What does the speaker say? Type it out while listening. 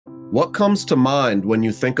What comes to mind when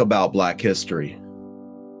you think about Black history?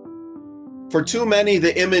 For too many,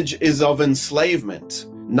 the image is of enslavement,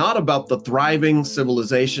 not about the thriving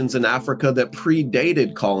civilizations in Africa that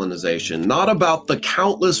predated colonization, not about the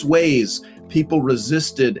countless ways people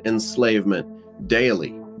resisted enslavement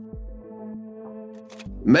daily.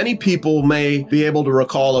 Many people may be able to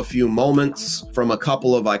recall a few moments from a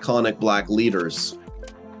couple of iconic Black leaders,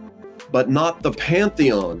 but not the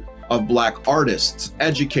pantheon of Black artists,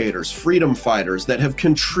 educators, freedom fighters that have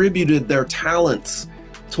contributed their talents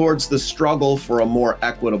towards the struggle for a more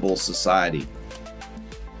equitable society.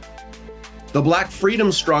 The Black freedom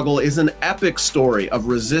struggle is an epic story of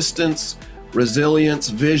resistance, resilience,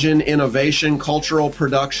 vision, innovation, cultural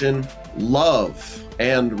production, love,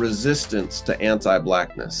 and resistance to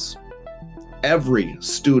anti-Blackness. Every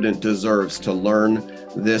student deserves to learn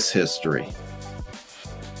this history.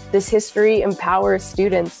 This history empowers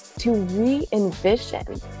students to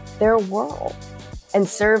re-envision their world and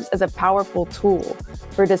serves as a powerful tool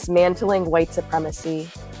for dismantling white supremacy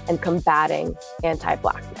and combating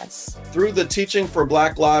anti-Blackness. Through the Teaching for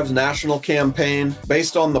Black Lives national campaign,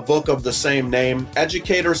 based on the book of the same name,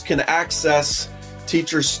 educators can access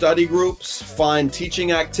teachers' study groups, find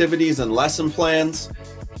teaching activities and lesson plans,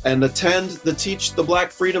 and attend the Teach the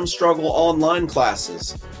Black Freedom Struggle online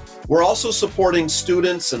classes. We're also supporting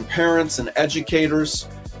students and parents and educators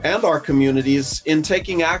and our communities in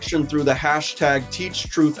taking action through the hashtag Teach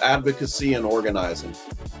Truth Advocacy and organizing.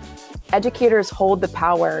 Educators hold the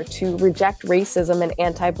power to reject racism and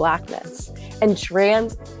anti-Blackness and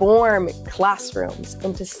transform classrooms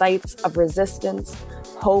into sites of resistance,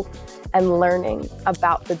 hope, and learning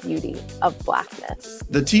about the beauty of Blackness.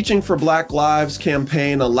 The Teaching for Black Lives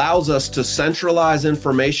campaign allows us to centralize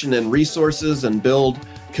information and resources and build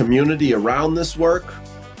community around this work.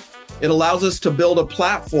 It allows us to build a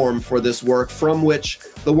platform for this work from which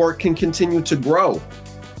the work can continue to grow.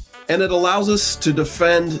 And it allows us to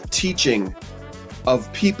defend teaching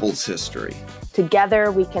of people's history. Together,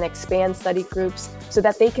 we can expand study groups so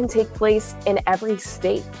that they can take place in every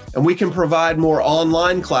state. And we can provide more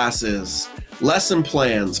online classes, lesson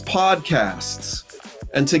plans, podcasts.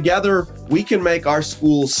 And together, we can make our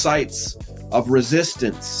schools sites of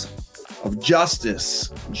resistance, of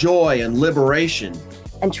justice, joy, and liberation.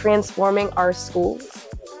 And transforming our schools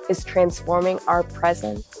is transforming our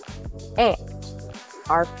present and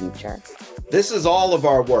our future. This is all of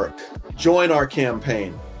our work. Join our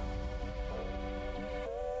campaign.